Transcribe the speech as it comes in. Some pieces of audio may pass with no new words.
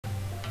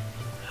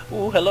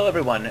Ooh, hello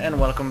everyone,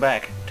 and welcome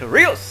back to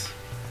Reus!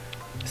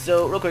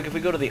 So, real quick, if we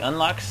go to the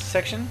unlocks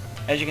section,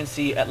 as you can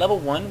see, at level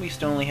 1, we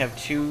still only have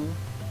 2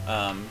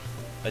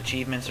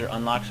 achievements or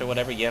unlocks or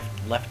whatever you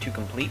have left to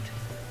complete.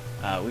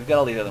 We've got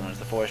all these other ones,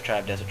 the Forest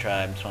Tribe, Desert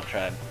Tribe, Swamp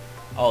Tribe,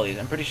 all these.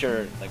 I'm pretty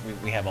sure like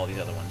we have all these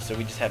other ones. So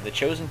we just have the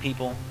Chosen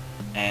People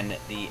and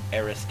the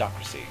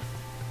Aristocracy.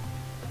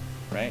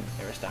 Right?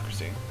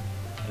 Aristocracy.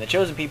 And the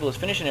Chosen People is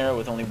finish an era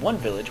with only one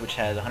village, which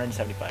has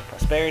 175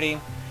 prosperity.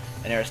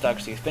 An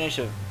Aristocracy is finish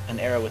an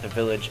era with a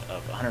village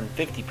of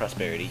 150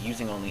 prosperity,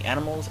 using only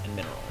animals and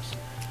minerals.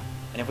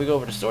 And if we go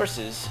over to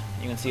sources,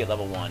 you can see at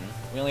level 1,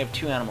 we only have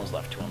 2 animals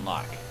left to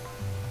unlock.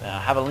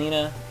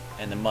 Javelina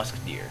and the musk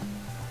deer.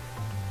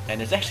 And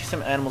there's actually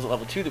some animals at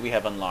level 2 that we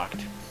have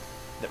unlocked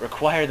that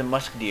require the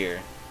musk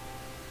deer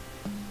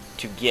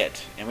to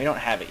get, and we don't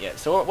have it yet.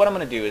 So what I'm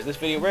going to do is this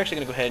video, we're actually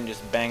going to go ahead and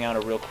just bang out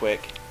a real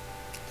quick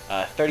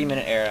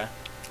 30-minute era.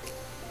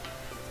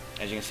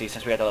 As you can see,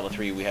 since we had the level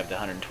 3, we have the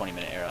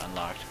 120-minute era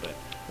unlocked. But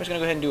we're just going to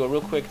go ahead and do a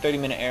real quick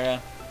 30-minute era.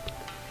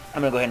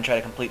 I'm going to go ahead and try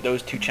to complete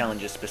those 2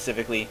 challenges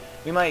specifically.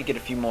 We might get a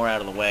few more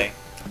out of the way,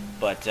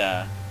 but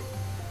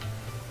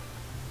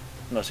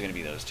mostly going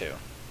to be those 2.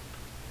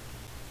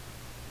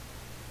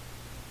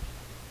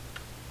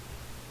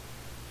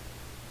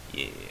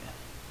 Yeah.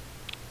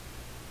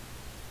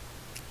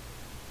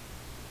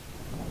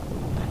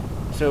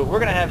 So we're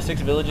going to have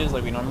 6 villages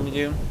like we normally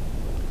do,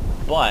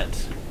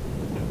 but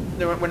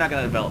we're not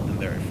going to develop them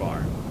very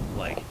far,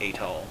 like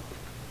atoll.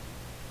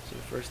 So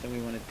the first thing we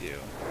want to do...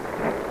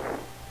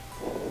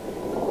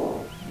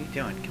 What are you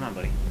doing? Come on,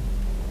 buddy.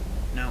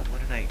 No,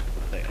 what did I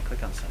click? I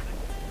clicked on something.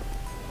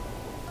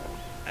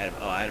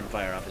 Item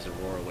fire off as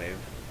Aurora Wave.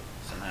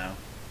 Somehow.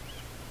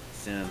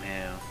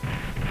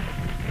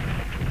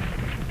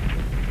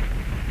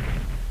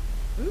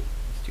 Oop,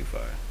 it's too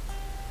far.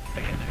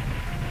 Back in there.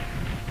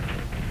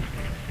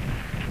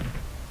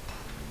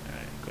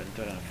 Alright, go ahead and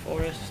throw down a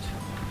forest.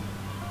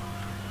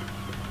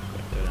 Go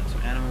ahead and throw down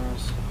some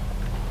animals.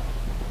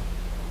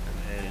 Go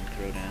ahead and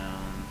throw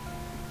down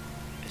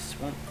a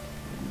swamp.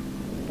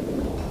 2,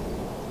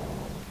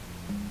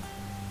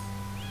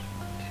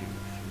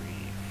 3,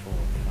 4,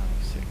 5,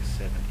 6,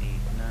 7, 8,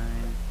 9,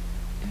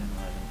 10,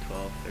 11,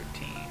 12,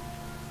 13.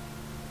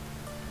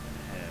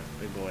 I have a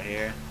big boy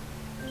here.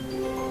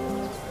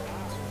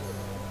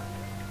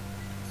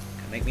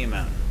 Make me a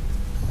mountain.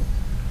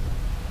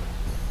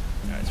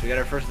 Alright, so we got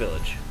our first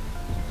village.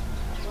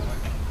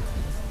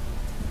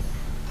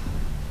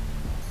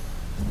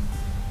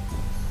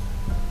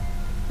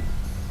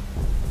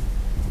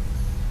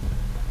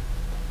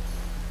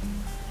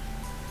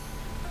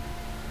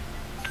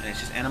 And it's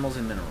just animals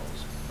and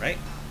minerals, right?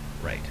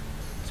 Right.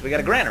 So we got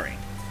a granary.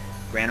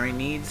 Granary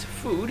needs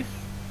food.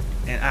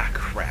 And,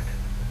 crap.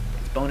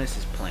 Its bonus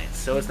is plants.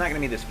 So it's not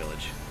going to be this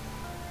village.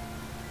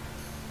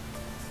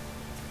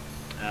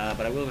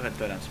 But I will go ahead and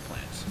throw down some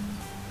plants.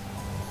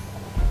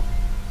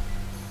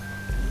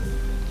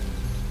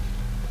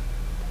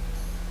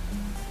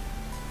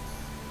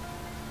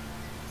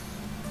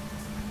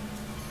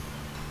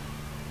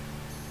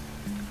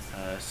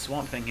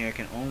 Swamp Thing here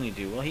can only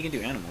do... Well, he can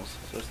do animals,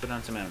 so let's throw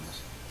down some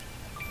animals.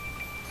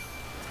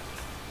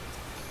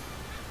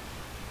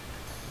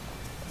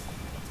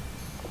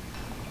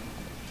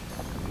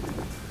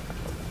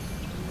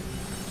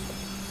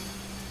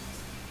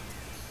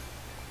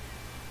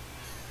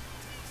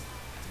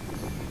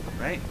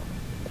 Right?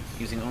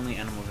 Using only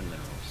animals and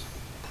minerals.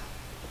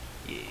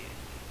 Yeah.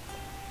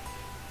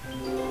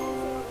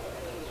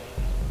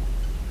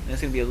 And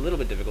it's going to be a little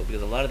bit difficult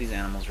because a lot of these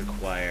animals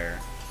require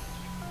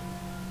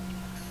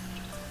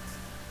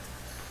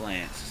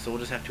plants, so we'll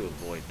just have to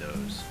avoid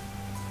those.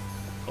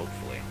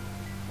 Hopefully.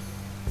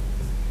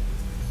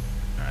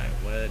 Alright,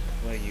 what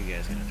are you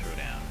guys going to throw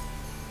down?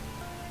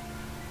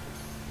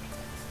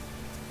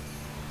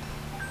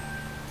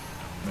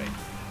 Right.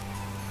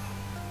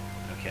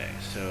 Okay,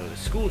 so the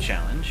school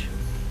challenge.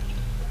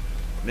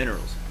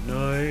 Minerals.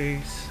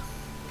 Nice.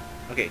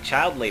 Okay,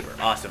 child labor.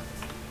 Awesome.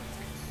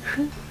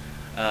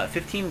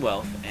 15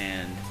 wealth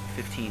and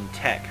 15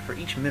 tech for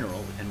each mineral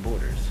within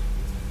borders.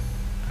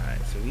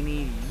 Alright, so we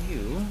need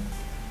you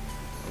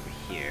over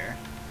here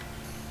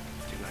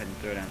to go ahead and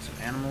throw down some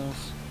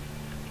animals.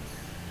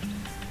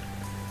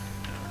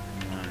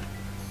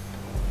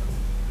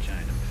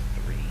 Giant number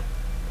 3.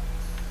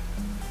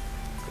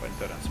 Go ahead and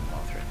throw down some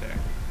wealth right there.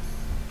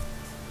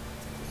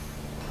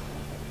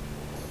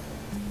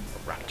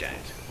 Rock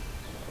giant.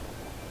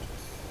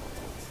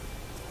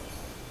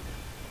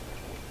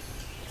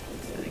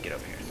 And then get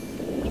over here.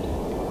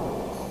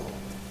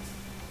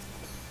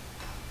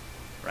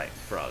 Right,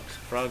 frogs.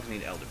 Frogs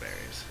need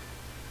elderberries.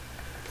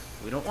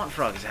 We don't want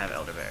frogs to have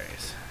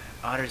elderberries.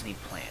 Otters need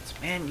plants.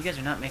 Man, you guys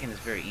are not making this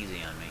very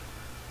easy on me.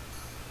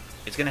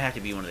 It's gonna have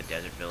to be one of the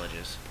desert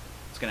villages.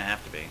 It's gonna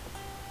have to be.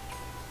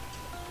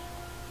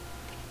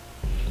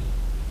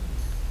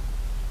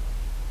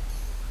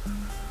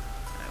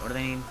 Alright, what do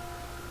they need?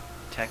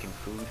 Tech and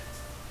food.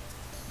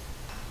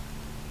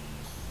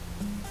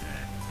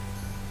 Alright.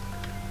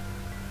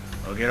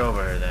 Well, get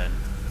over here then.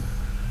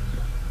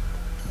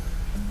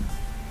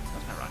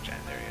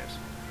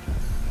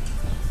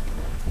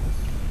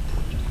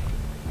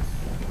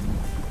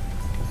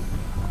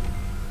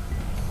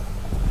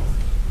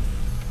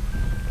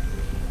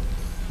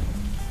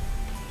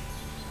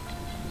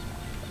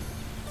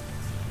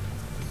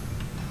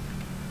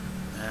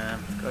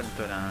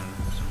 throw down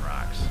some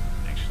rocks,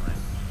 actually.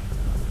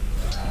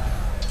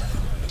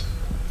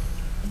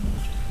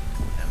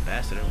 The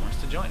ambassador wants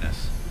to join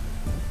us.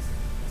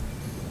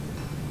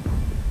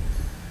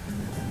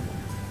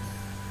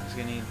 He's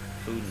gonna need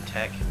food and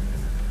tech.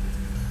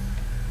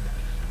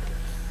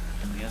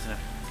 He has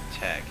enough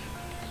tech.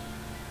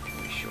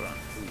 He'll be short on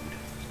food.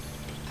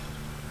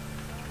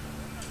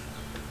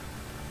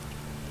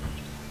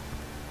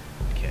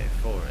 Okay,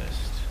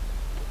 forest.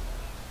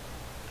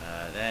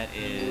 That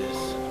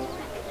is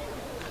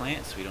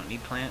plants. We don't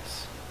need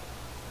plants.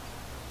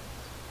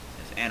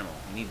 It's animal.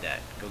 We need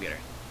that. Go get her.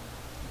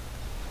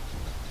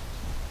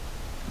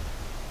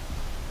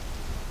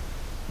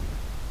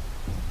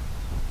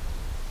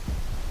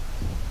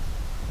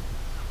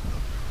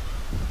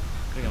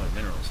 Could go with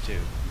minerals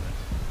too.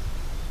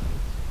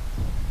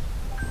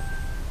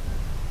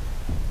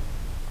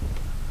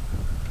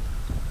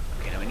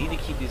 Okay, now we need to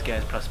keep these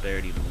guys'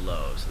 prosperity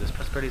low. So this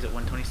prosperity is at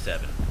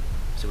 127.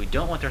 So we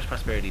don't want their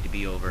prosperity to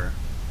be over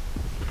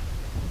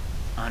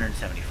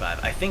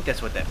 175. I think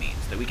that's what that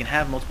means. That we can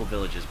have multiple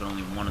villages, but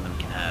only one of them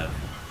can have...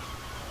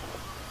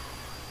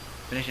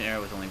 Finish an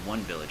era with only one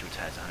village, which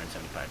has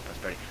 175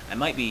 prosperity. I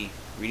might be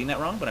reading that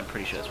wrong, but I'm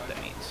pretty sure that's what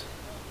that means.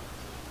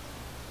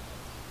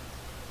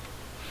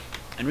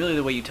 And really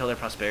the way you tell their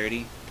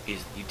prosperity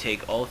is you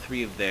take all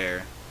three of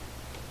their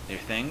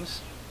things,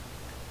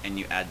 and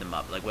you add them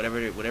up. Like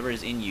whatever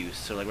is in use.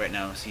 So like right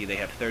now, see they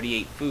have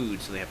 38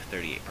 food, so they have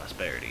 38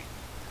 prosperity.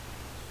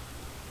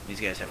 These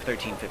guys have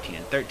 13, 15,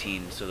 and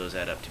 13, so those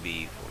add up to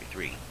be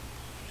 43. And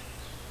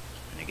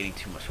they're getting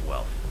too much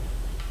wealth.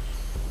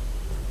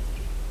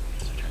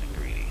 So they're turning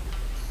greedy.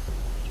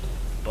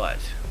 But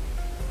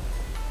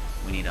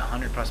we need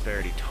 100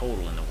 prosperity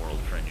total in the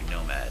world for a new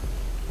nomad.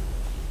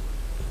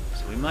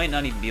 So we might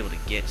not even be able to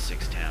get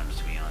 6 towns,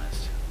 to be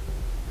honest.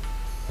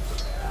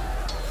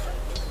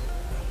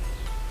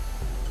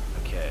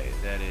 Okay,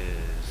 that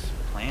is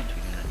plant.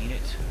 We do not need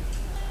it.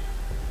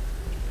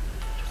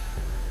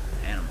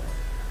 Animal.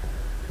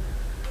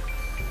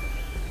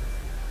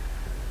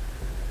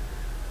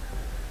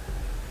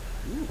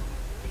 Ooh.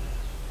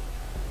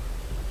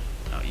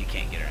 Oh, you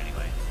can't get her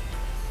anyway.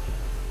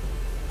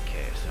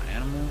 Okay, so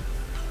animal.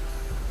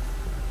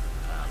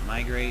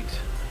 Migrate.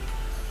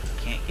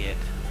 Can't get.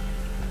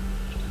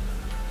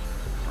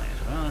 Plant.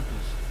 Well,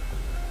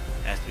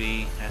 has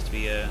to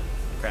be a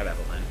crab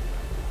apple then.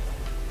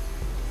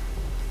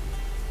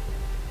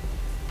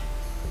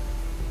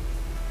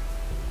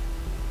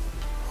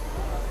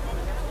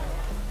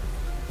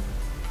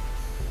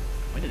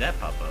 When did that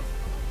pop up?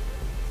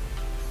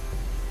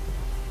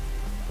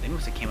 They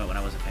must have came out when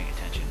I wasn't paying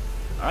attention.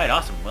 Alright,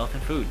 awesome. Wealth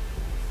and food.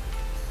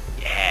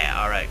 Yeah,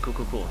 alright, cool,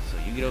 cool, cool. So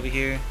you get over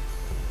here,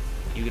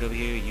 you get over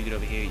here, you get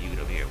over here, you get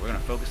over here. We're going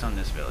to focus on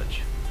this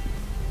village.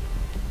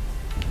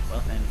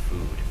 Wealth and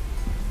food.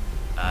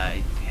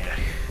 Yeah.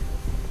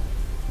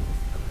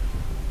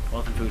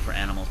 Wealth and food for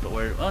animals, but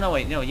we're... Oh, no,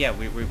 wait, no, yeah,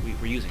 we're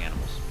using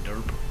animals.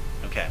 Derp.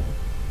 Okay.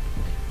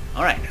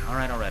 Alright,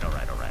 alright, alright,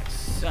 alright, alright.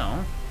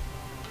 So...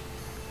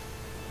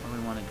 what do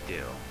we want to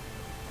do?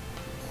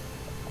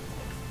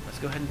 Let's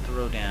go ahead and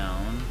throw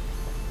down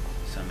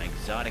some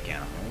exotic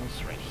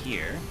animals right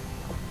here.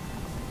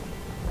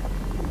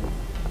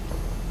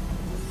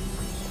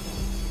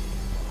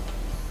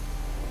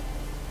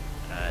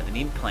 They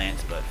need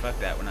plants, but fuck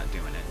that, we're not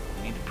doing it.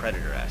 We need the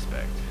predator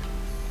aspect.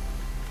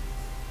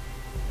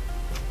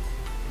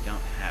 We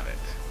don't have it,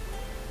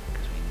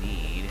 because we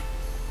need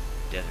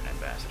desert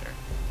ambassador.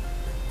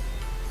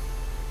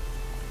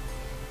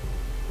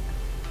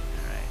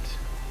 Alright.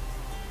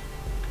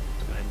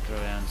 Let's go ahead and throw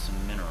down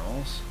some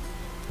minerals.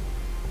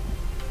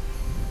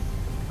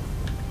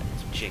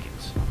 Some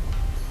chickens.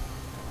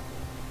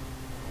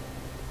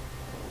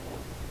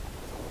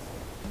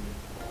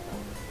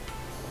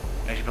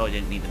 Actually, probably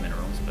didn't need the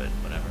minerals, but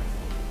whatever.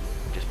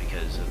 Just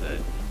because of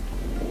the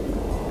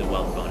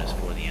wealth bonus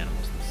for the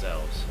animals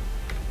themselves.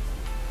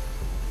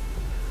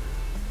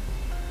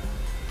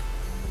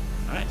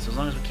 Alright, so as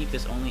long as we keep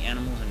this only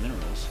animals and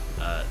minerals,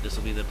 this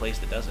will be the place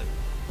that does it.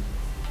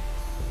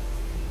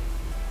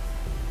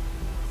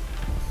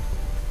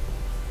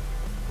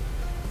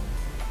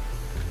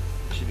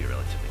 Should be a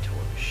relatively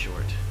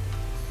short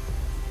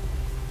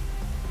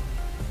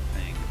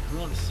thing. Who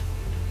else?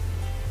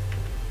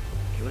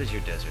 Okay, what does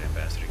your desert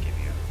ambassador give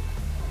you?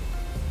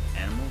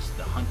 Animals,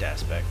 the hunt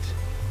aspect.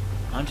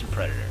 Hunt and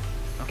predator.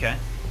 Okay.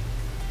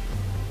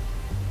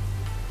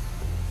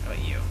 How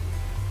about you?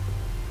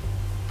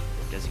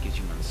 Desert gives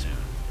you monsoon.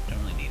 Don't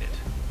really need it.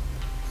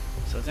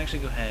 So let's actually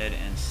go ahead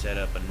and set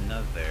up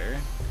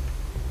another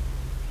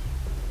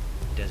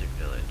desert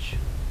village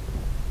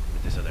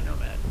with this other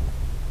nomad.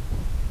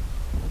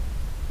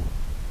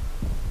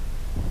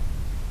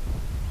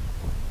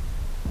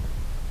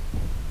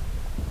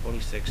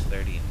 $46,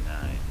 $39.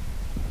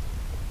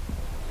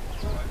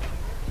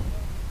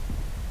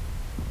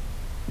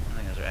 I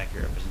think those are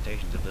accurate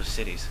representations of those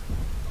cities.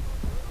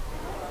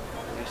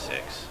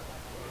 46.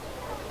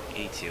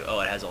 82. Oh,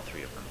 it has all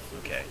three of them.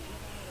 Okay.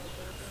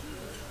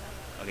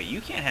 Okay,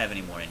 you can't have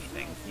any more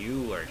anything.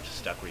 You are just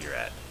stuck where you're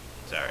at.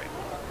 Sorry.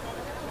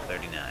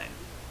 39.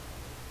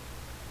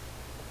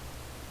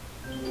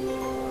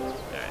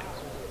 Alright.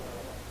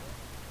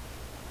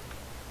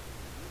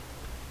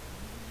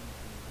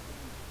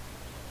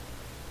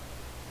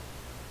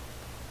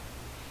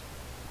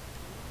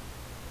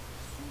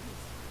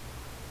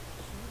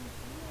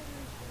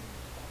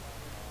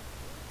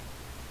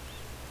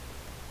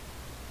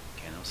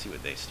 Okay, and we'll see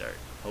what they start.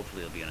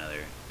 Hopefully it'll be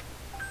another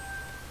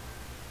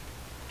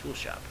tool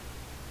shop.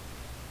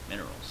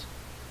 Minerals.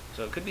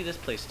 So it could be this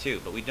place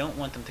too, but we don't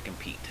want them to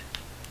compete.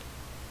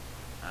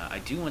 I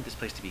do want this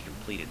place to be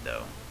completed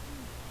though.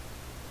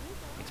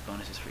 It's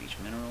bonuses for each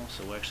mineral,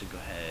 so we'll actually go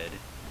ahead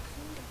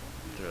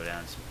and throw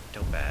down some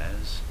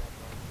topaz.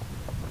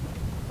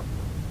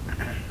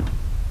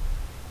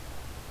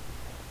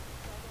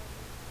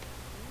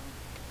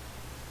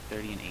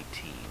 30 and 18.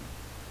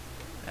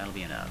 That'll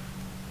be enough.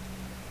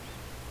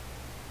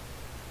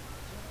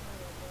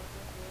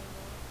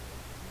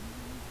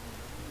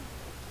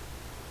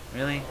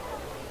 Really?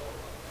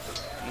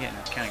 You're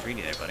getting kind of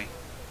greedy there, buddy.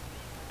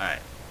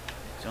 Alright.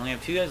 So we only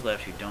have 2 guys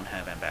left who don't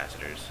have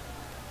ambassadors.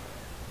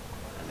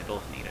 And they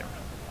both need it.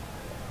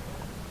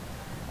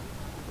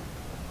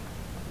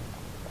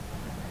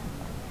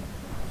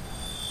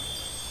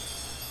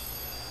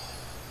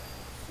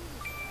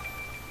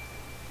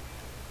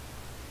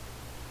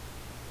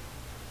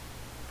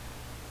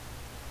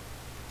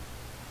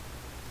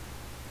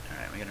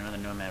 Alright, we got another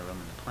nomad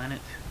roaming the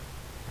planet.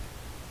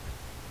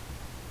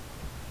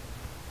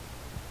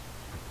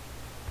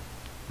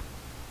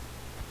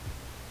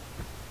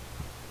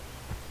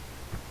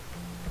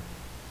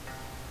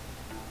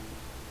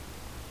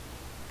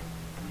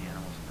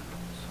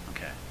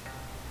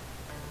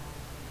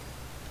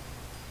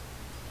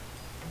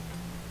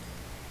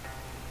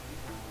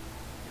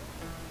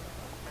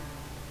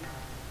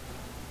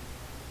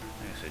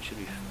 So it should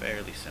be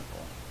fairly simple.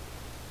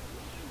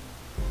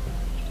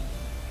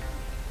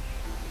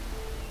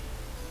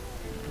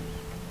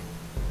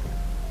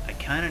 I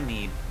kind of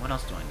need... What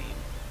else do I need?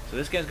 So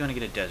this guy's going to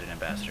get a desert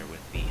ambassador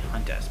with the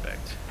hunt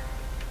aspect.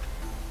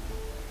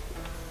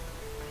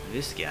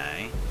 This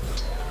guy...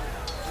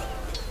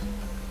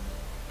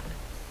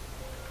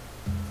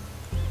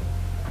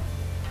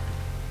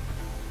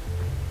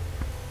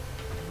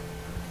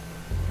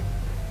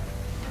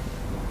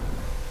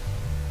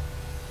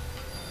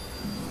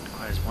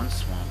 requires 1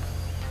 swamp,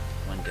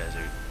 1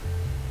 desert.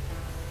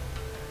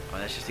 Oh,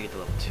 that's just to get to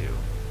level 2.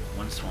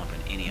 1 swamp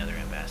and any other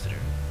ambassador.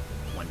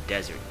 1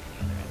 desert and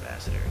any other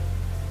ambassador.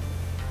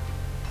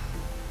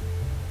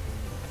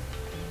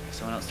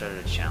 Someone else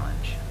started a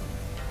challenge.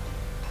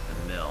 The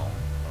mill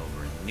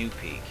over in New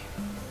Peak.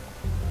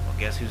 Well,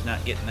 guess who's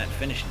not getting that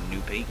finish in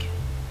New Peak?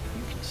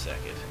 You can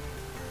suck it.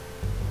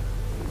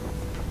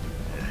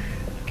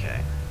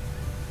 Okay.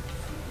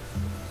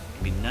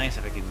 It'd be nice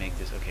if I could make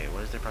this... Okay,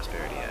 what is their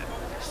prosperity at?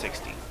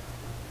 60.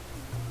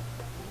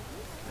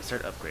 Let's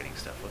start upgrading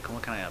stuff.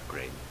 What can I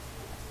upgrade?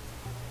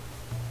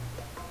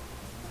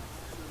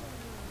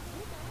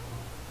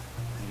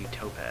 Maybe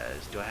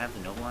topaz. Do I have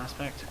the noble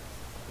aspect?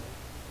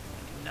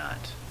 I do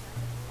not.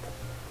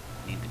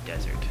 I need the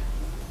desert.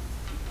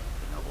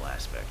 The noble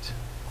aspect.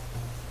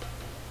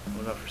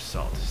 What about for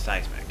salt?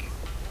 Seismic.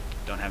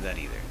 Don't have that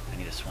either. I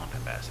need a swamp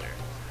ambassador.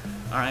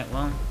 Alright,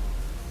 well...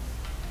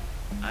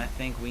 I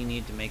think we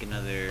need to make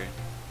another...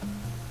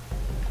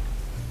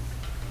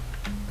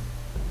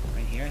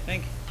 Right here, I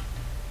think?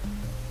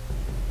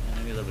 And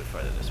maybe a little bit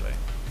farther this way.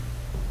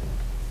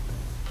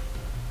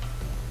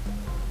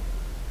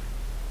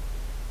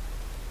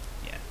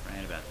 Yeah,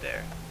 right about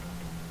there.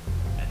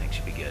 I think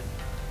should be good.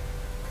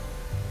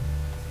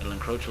 It'll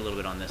encroach a little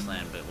bit on this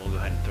land, but we'll go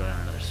ahead and throw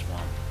down another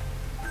swamp.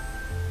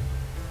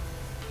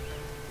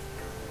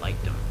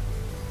 Liked them.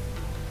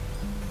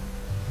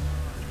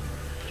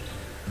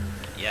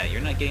 Yeah,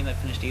 you're not getting that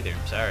finished either.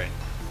 I'm sorry.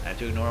 I have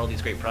to ignore all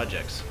these great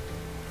projects.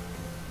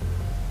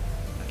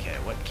 Okay,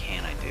 what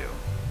can I do?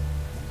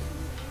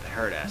 The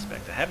herd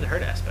aspect. I have the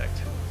herd aspect.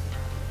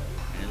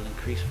 And it'll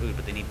increase food,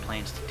 but they need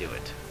plants to do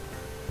it.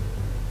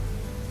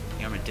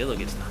 The armadillo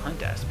gets the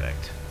hunt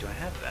aspect. Do I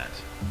have that?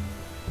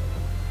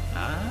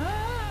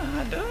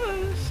 Ah, it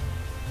does.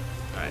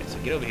 Alright, so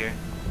get over here.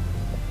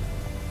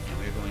 And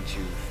we're going to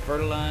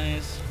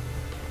fertilize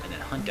and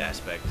then hunt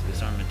aspect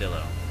this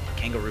armadillo.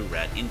 Kangaroo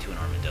rat into an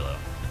armadillo.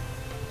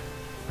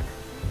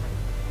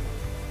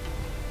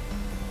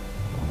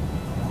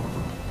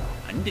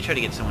 I need to try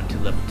to get someone to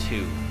level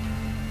 2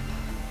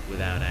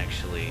 without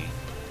actually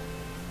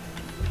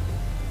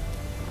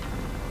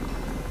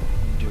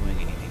doing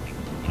anything to,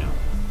 you know,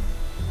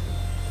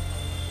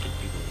 get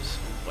people's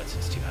butts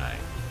it's too high.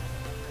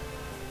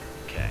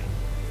 Okay.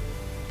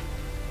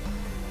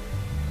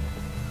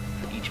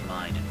 For each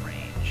mine and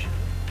range.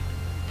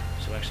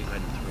 So actually go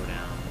ahead and throw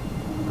down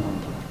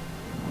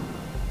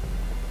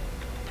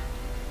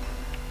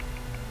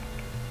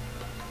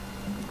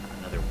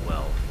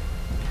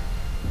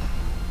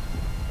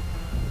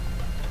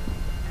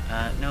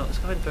no, let's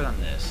go ahead and throw it on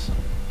this.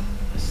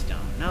 This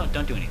stone. No,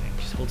 don't do anything.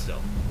 Just hold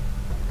still.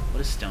 What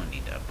does stone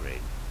need to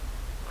upgrade?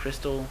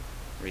 Crystal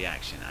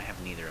reaction. I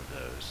have neither of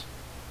those.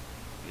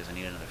 because I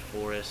need another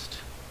forest.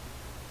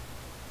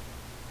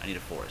 I need a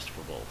forest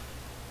for both.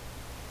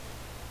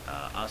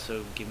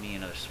 Also, give me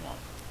another swamp.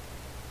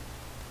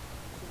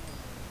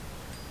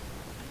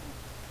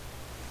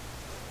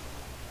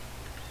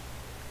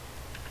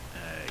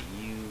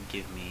 You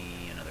give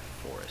me another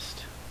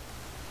forest.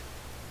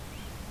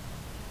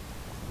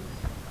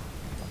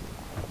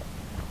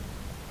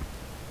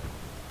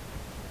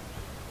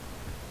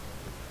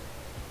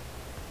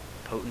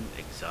 Potent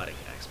exotic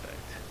aspect.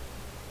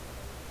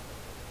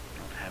 I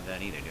don't have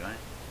that either, do I?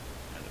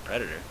 Or the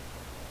predator.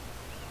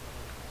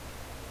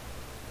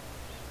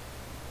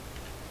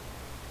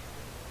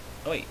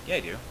 Oh wait, yeah I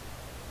do.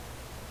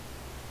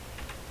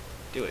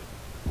 Do it.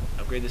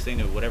 Upgrade this thing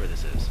to whatever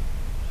this is.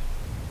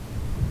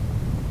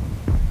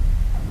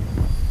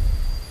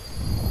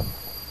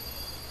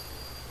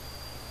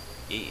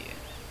 Yeah.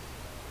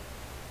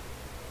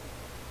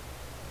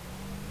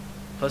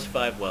 Plus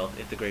 5 wealth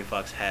if the Gray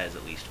Fox has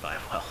at least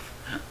 5 wealth.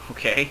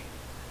 Okay.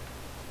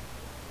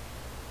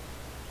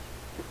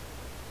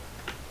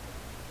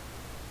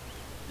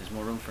 There's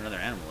more room for another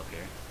animal up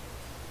here.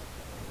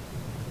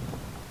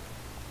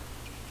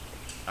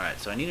 Alright,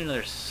 so I need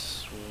another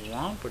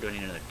swamp, or do I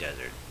need another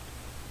desert?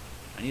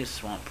 I need a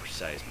swamp for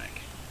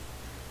seismic.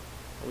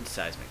 What would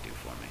seismic do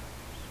for me?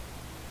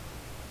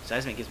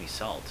 Seismic gives me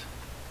salt.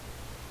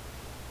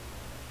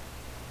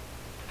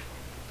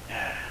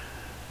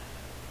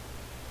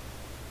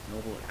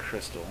 Noble or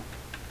crystal.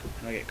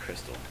 How do I get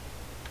crystal?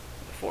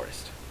 The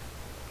forest.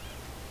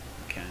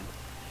 Okay.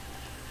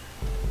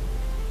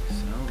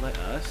 So let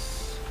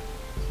us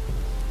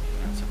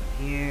put on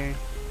something here.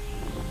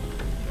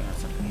 Put on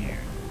something here.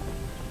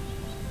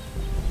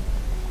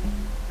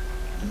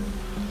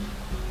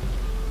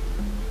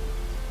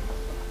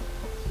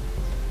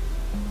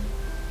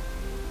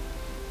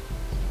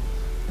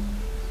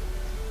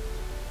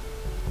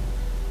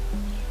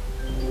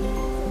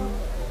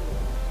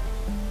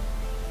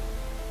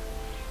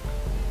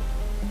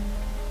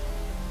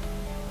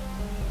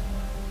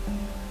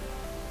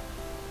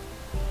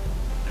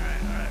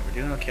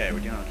 We're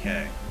doing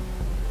okay.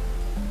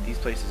 These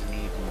places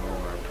need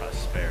more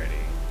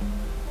prosperity.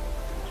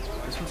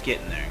 This one's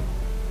getting there.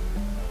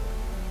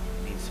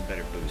 Needs some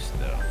better boost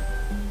though.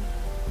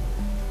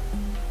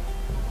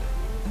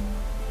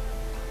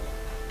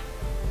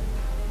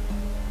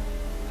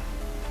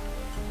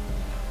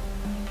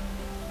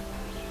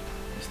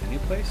 Is this the new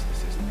place?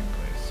 This is the new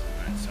place.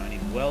 Alright, so I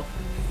need wealth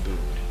and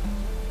food.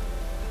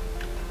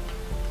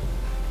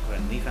 Go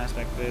ahead and leaf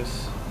aspect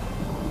this.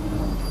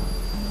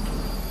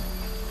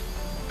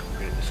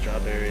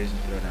 Strawberries and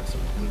throw down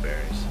some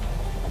blueberries.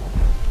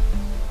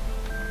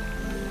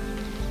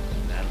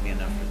 That'll be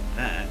enough for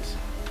that.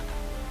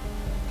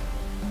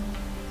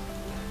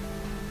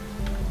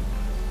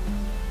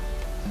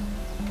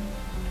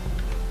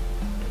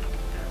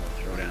 And we'll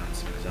throw down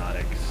some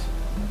exotics.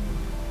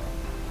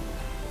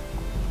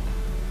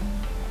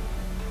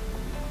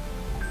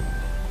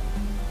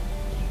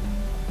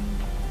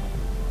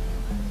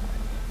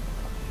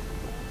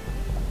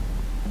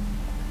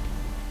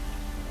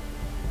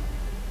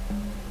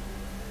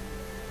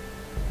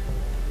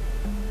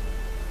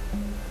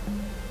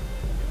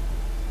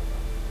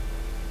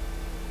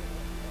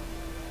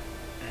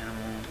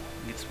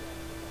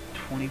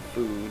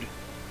 Food.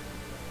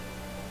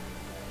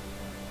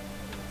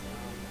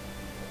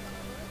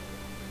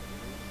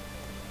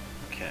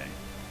 Okay.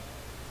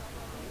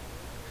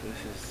 So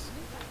this is...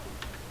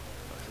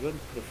 So go ahead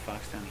and put a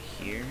fox down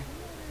here.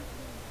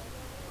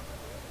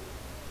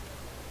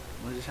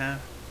 What does this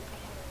have?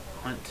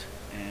 Hunt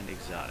and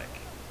exotic.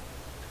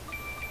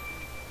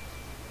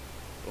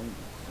 Boom.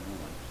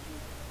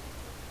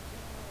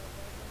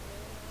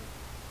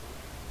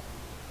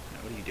 Now,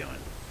 what are you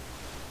doing?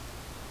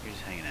 You're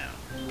just hanging out.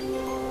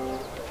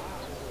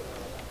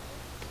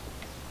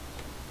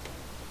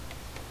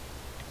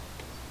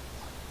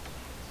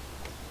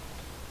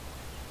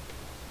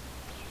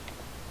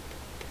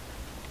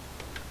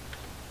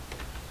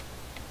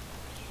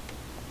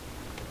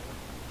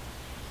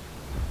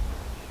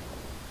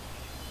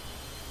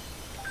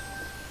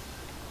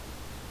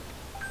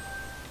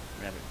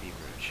 Rabbit, beaver,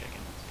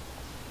 chicken.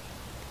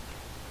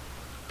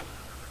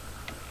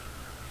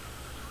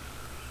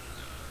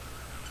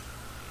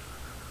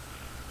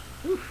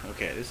 Whew,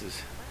 okay, this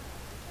is...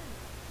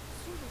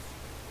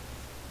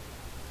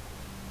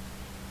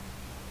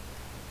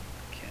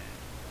 Okay.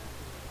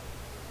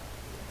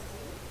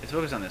 Let's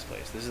focus on this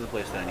place. This is the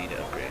place that I need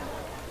to upgrade.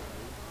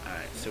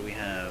 Alright, so we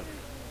have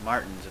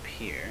martins up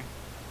here.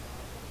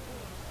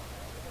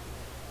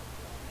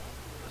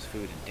 Plus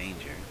food and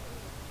danger.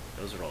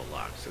 Those are all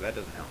locked, so that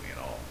doesn't help me at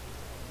all.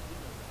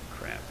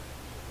 Crap.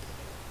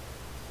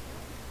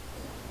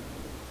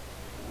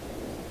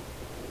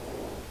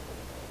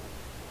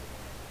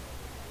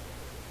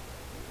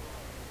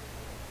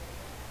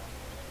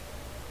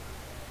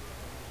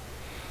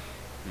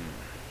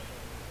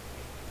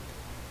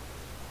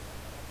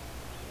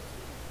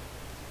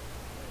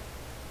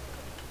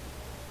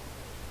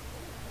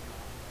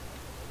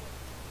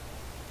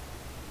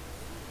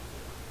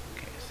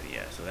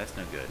 So that's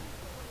no good.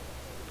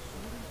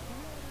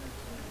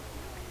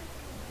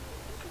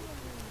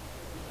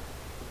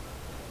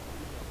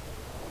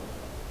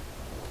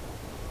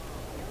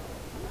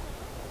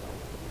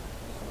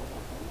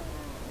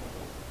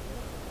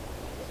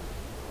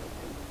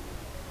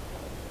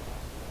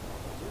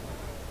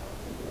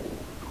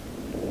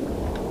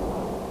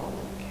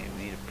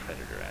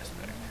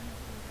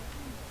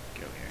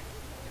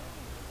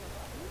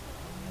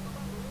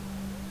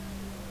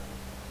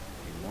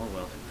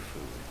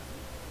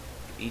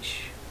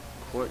 Each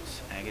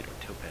quartz, agate, or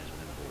topaz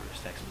within the border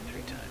stacks up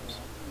 3 times.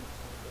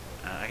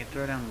 I can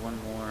throw down one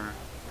more.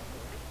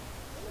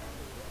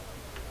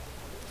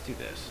 Let's do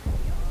this.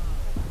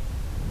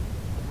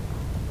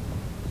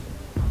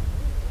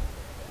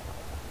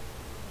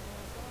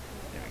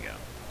 There we go.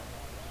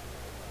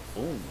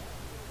 Boom.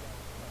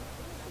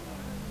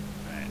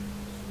 Alright.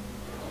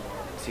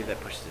 Let's see if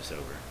that pushes us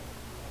over.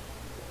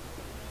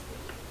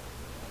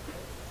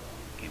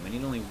 Okay, we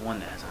need only one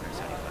that has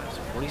 175.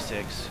 So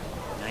 46.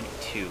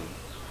 92,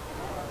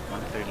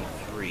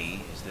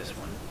 133 is this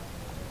one,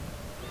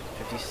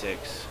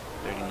 56,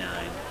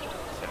 39,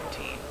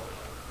 17.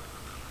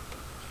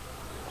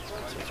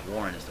 So it's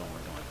Warren is the one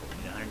we're going for. We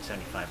need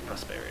 175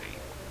 prosperity.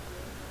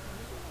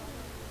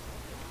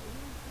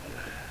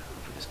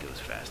 Hopefully this goes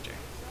faster.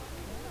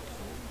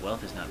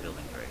 Wealth is not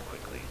building very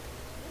quickly.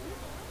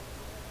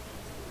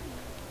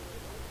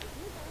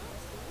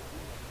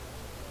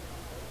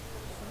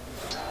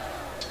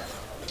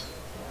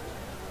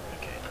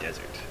 Okay,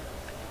 desert.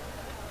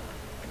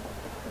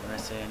 I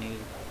say I need.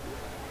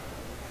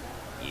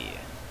 Yeah.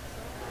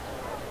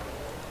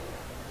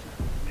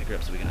 Pick her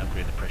up so we can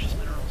upgrade the precious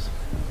minerals.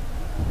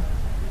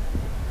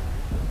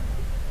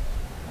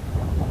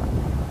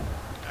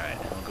 Alright,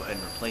 and we'll go ahead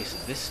and replace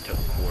this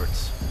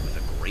quartz with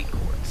a great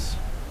quartz.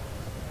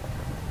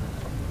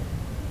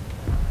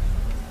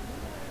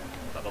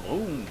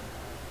 Ba-ba-boom!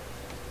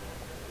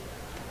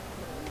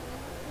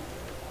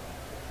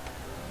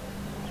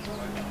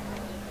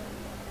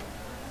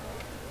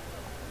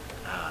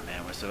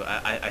 So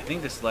I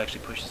think this will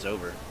actually push us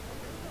over.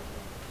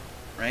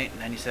 Right?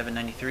 97,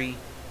 93.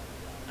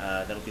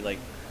 That'll be like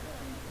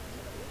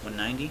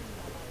 190.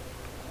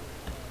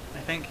 I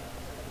think.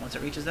 Once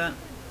it reaches that.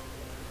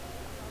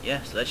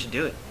 Yeah, so that should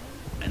do it.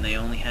 And they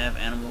only have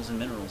animals and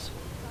minerals.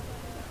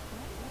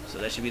 So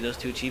that should be those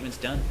 2 achievements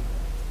done.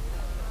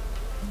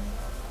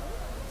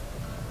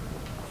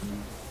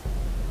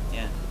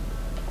 Yeah.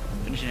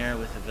 Finish an area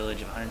with a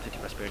village of 150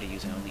 prosperity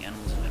using only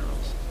animals and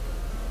minerals.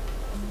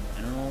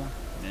 Animal.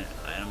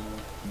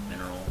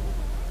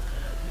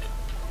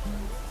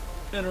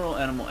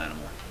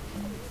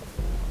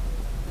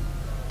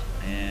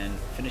 And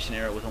finish an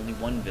area with only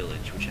 1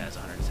 village, which has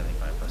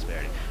 175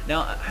 prosperity.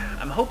 Now,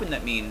 I'm hoping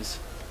that means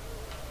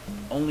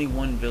only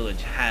 1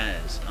 village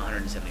has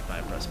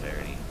 175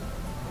 prosperity,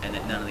 and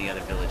that none of the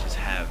other villages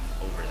have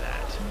over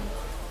that.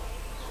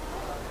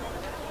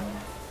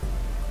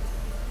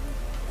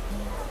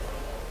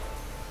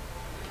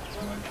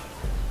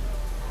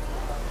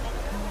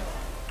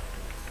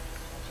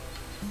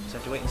 Just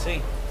have to wait and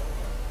see.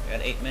 We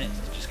got 8 minutes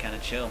to just kind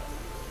of chill.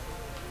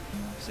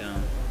 So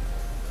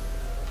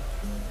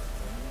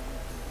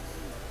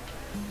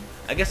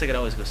I guess I could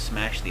always go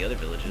smash the other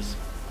villages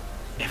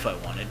if I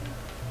wanted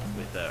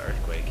with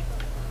Earthquake.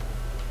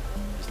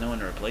 There's no one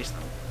to replace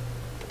them.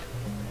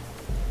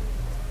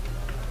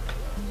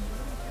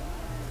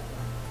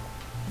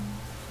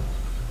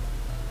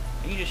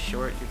 Are you just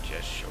short? You're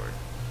just short.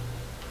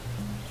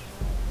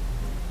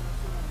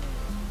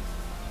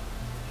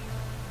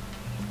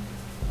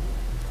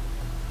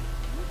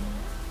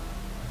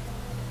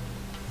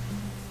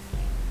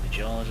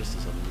 Geologist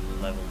is a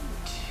level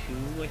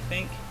 2, I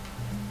think.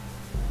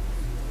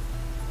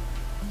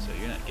 So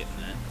you're not getting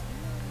that.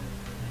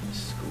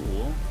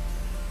 School.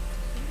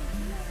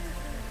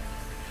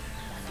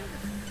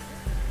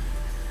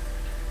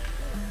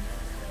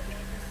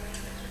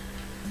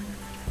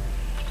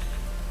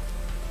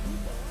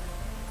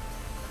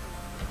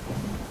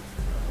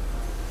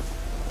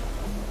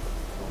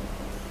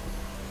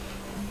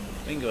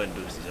 We can go ahead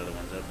and boost these other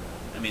ones up.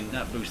 I mean,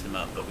 not boost them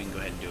up, but we can go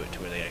ahead and do it to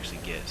where they actually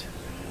get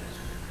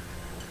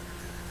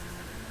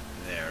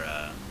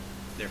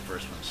their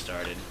first one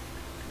started.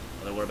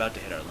 Although we're about to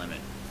hit our limit.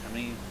 How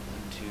many? 1,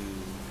 2,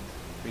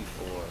 3,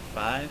 4,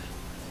 5?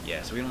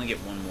 Yeah, so we only get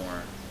one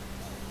more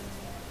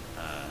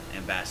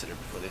ambassador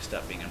before they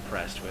stop being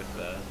impressed with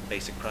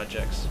basic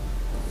projects.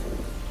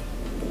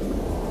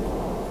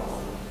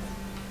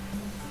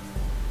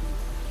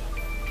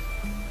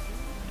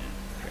 Yeah,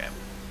 crap.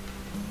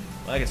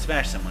 Well, I could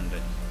smash someone,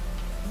 but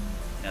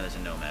now there's a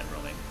nomad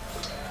roaming.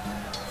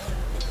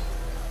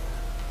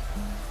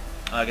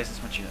 Oh, I guess it's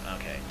what you...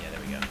 Okay, yeah,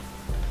 there we go.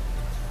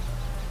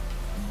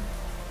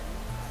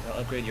 I'll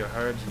upgrade your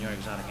herbs and your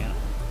exotic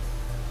animal.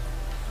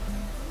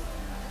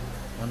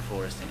 1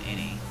 forest in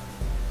any.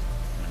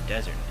 1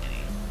 desert in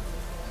any.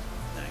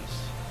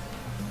 Nice.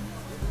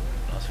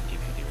 It'll also give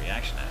you the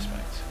reaction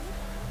aspect.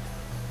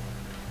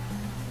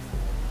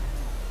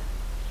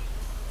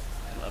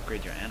 It'll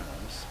upgrade your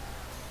animals.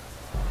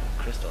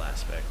 Crystal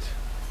aspect.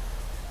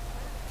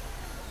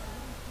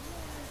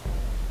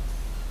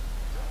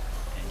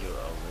 Your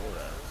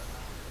Aurora.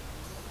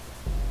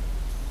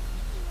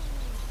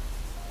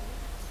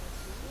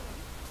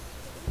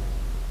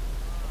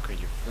 Upgrade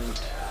your fruit.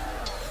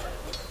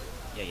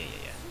 Yeah.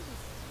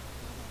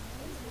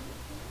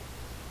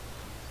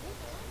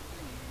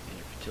 And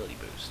your fertility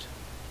boost.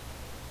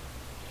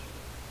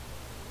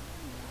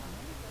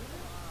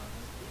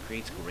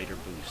 Creates greater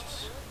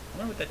boosts. I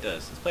wonder what that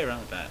does. Let's play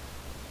around with that.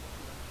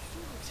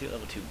 See what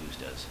level 2 boost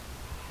does.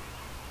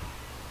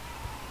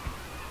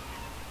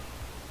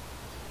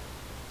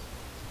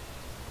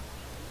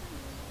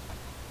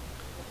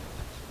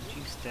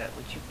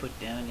 Would you put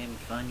down them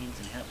Funyuns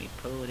and help me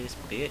pull this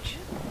bitch?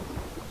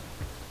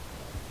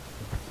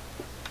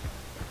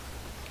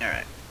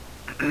 Alright.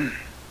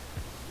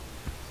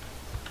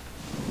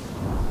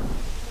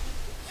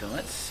 So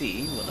let's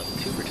see what level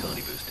 2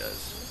 fertility boost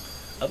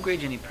does.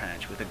 Upgrade any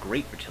patch with a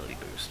great fertility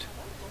boost.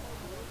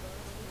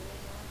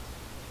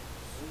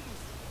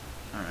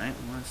 Alright,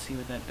 well, let's see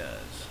what that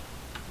does.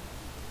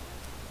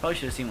 Probably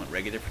should have seen what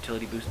regular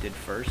fertility boost did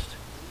first.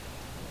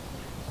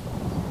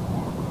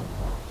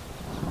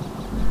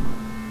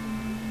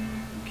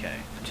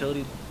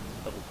 Fertility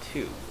level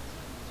 2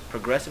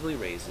 progressively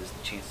raises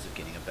the chances of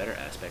getting a better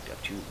aspect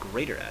up to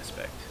greater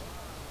aspect.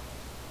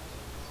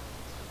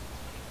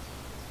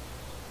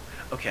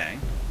 Okay,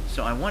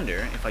 so I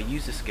wonder if I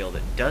use a skill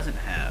that doesn't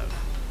have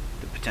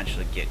the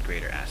potential to get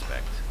greater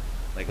aspect.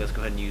 Like, let's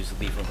go ahead and use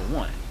leaf level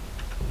 1.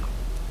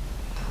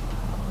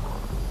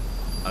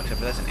 Oh, except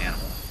for that's an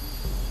animal.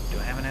 Do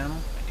I have an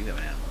animal? I do have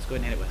an animal. Let's go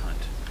ahead and hit it with hunt.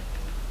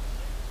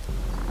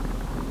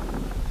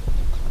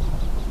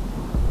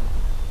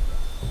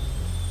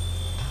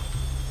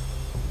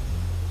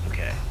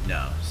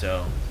 No,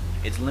 so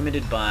it's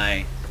limited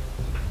by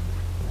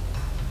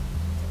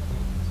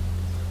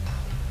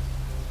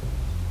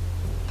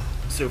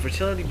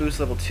fertility boost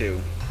level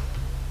 2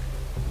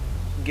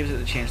 gives it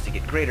the chance to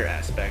get greater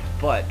aspect,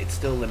 but it's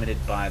still limited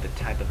by the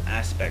type of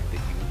aspect that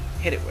you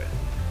hit it with.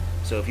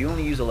 So if you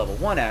only use a level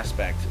 1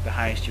 aspect, the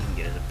highest you can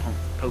get is a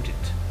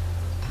potent.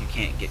 You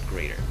can't get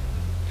greater.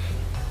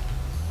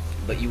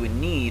 But you would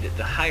need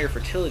the higher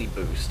fertility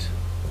boost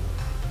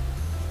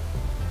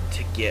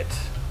to get,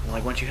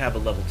 like, once you have a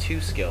level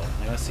 2 skill.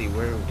 Like, let's see,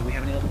 where do we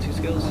have any level 2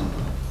 skills?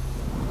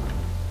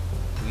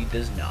 We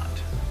does not.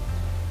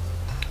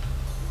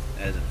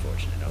 That is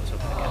unfortunate. I was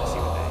hoping to kind of see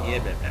what that. Yeah,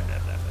 blah, blah, blah,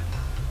 blah, blah.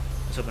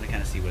 I was hoping to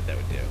kind of see what that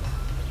would do.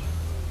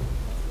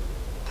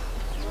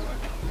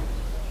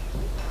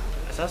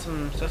 I saw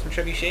some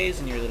trebuchets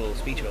in your little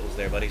speech bubbles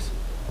there, buddies.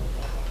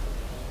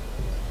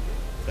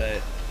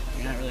 But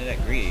you're not really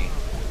that greedy.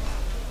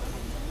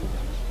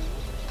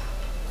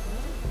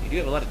 You do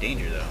have a lot of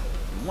danger, though.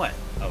 From what?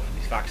 Oh, from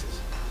these foxes.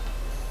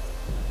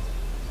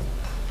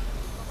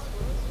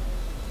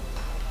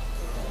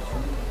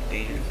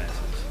 Danger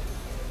defenses.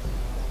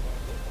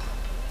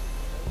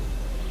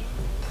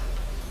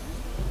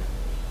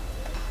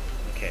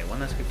 Okay, one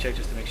last quick check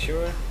just to make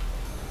sure.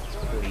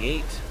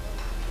 48,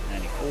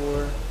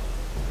 94,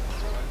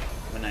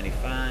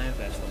 195,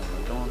 that's the one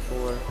we're going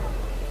for.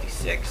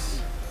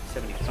 56,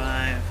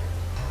 75,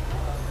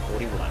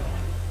 41.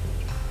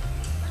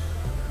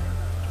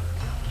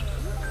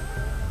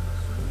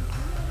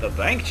 The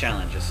bank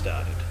challenge has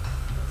started.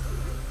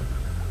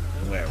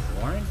 Where,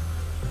 Warren?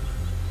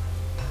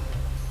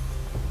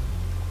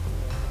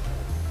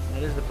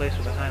 That is the place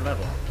with a high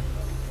level.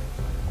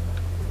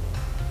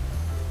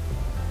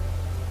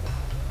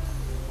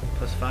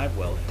 Plus 5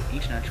 wealth for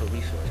each natural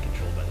resource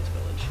controlled by this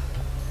village.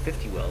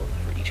 50 wealth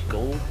for each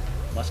gold,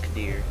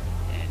 musketeer,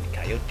 and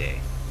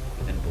coyote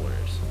within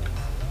borders.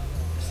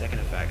 The second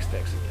effect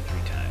stacks up to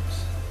 3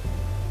 times.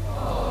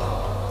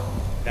 Blah,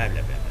 blah,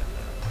 blah, blah,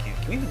 blah.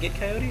 Can we even get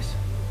coyotes?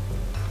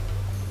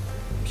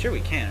 I'm sure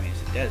we can. I mean,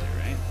 it's a desert,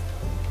 right?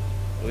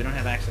 But we don't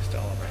have access to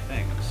all of our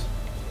things.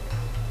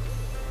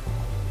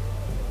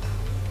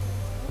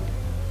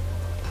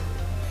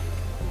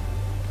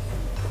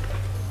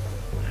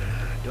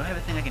 Do I have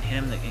a thing I can hit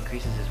him that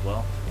increases his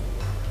wealth?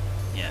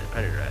 Yeah, the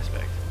predator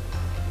aspect.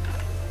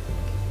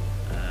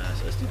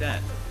 So let's do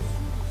that.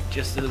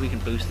 Just so that we can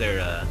boost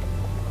their,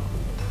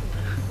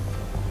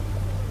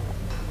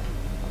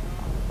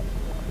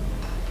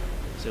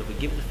 So if we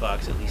give the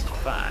fox at least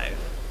 5,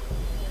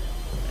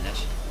 and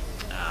that's...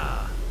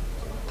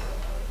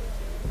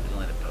 there's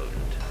only the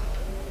potent.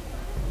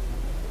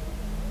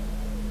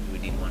 We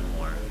would need one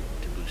more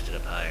to boost it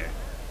up higher.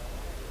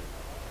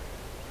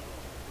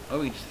 Or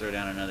we could just throw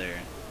down another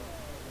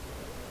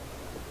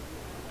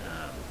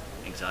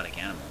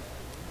exotic animal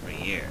right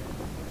here.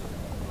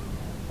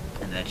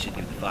 And that should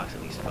give the fox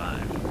at least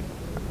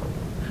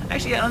 5.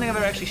 Actually, I don't think I've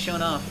ever actually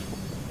shown off,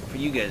 for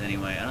you guys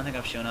anyway, I don't think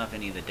I've shown off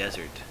any of the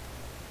desert,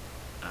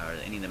 or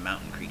any of the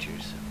mountain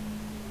creatures.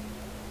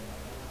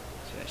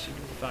 So that should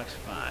give the fox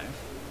 5.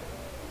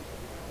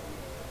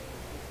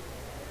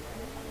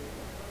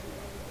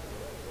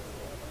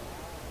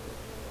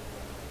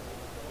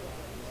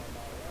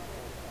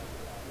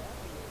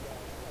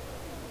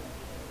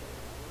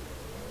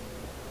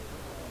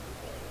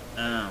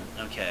 Oh,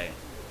 okay.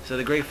 So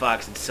the gray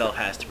fox itself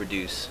has to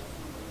produce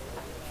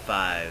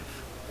 5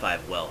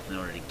 5 wealth in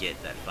order to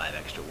get that 5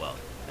 extra wealth.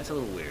 That's a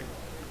little weird.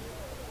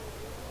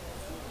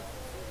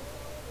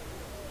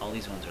 All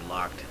these ones are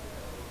locked,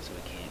 so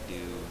we can't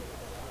do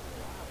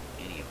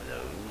any of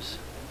those.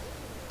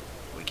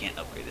 We can't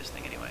upgrade this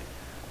thing anyway.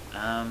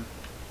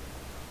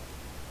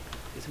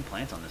 Get some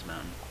plants on this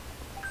mountain.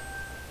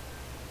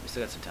 We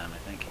still got some time, I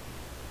think.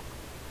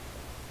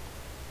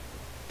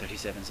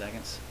 37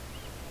 seconds.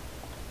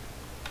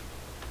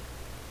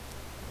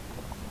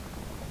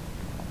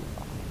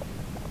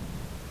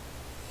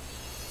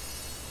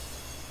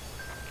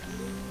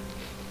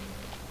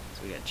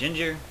 So we got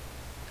ginger,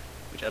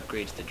 which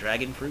upgrades to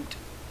dragon fruit.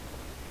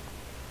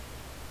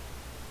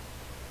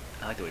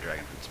 I like the way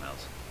dragon fruit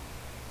smells.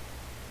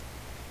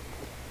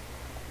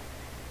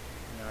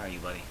 Where are you,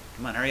 buddy?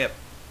 Come on, hurry up.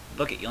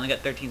 Book it, you only got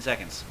 13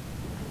 seconds.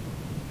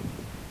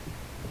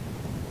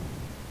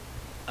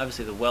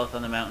 Obviously the wealth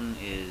on the mountain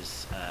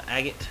is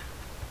agate.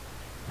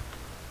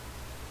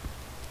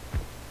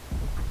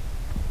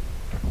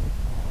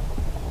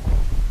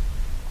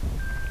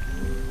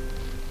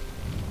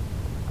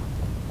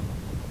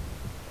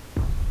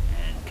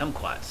 And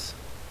kumquats.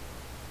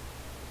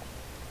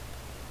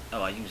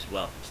 Oh, I used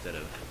wealth instead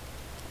of...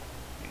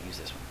 I use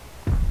this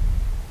one.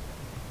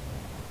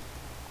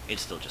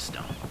 It's still just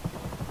stone.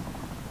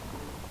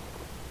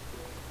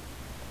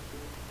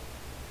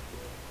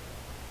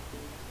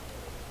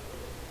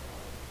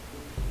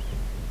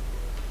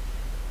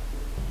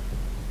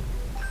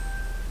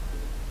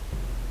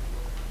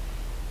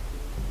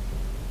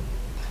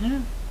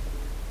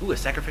 Ooh, a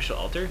sacrificial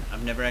altar?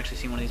 I've never actually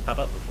seen one of these pop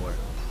up before.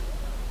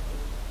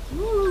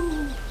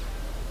 Woo!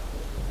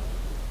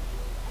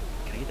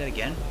 Can I get that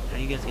again? How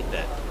do you guys get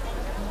that?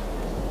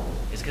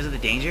 Is it because of the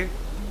danger?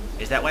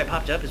 Is that why it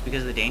popped up? Is it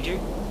because of the danger?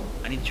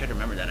 I need to try to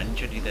remember that. I need to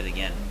try to do that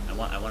again. I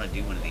want to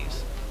do one of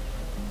these.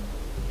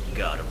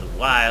 God of the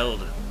Wild.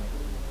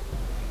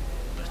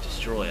 Must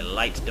destroy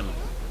lightsdom.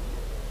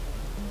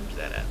 Where's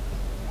that at?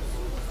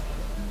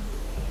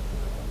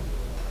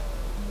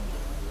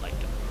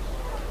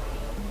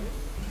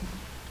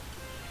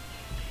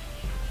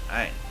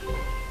 Alright.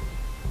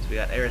 So we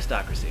got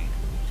aristocracy.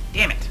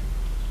 Damn it!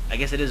 I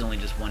guess it is only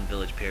just one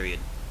village period.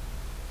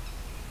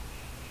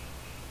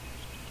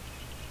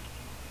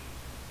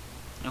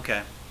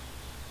 Okay.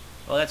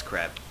 Well, that's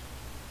crap.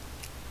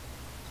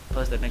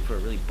 Plus, that'd make for a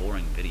really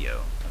boring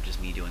video of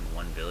just me doing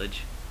one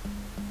village.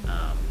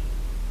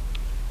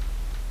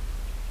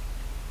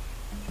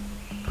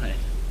 But,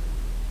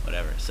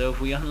 whatever. So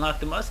if we unlock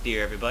the must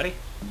deer, everybody,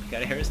 we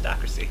got a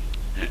aristocracy.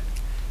 You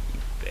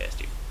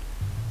bastard.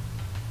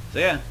 So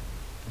yeah,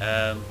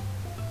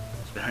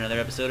 it's been another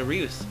episode of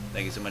Reus.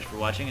 Thank you so much for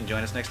watching, and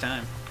join us next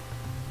time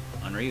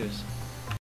on Reus.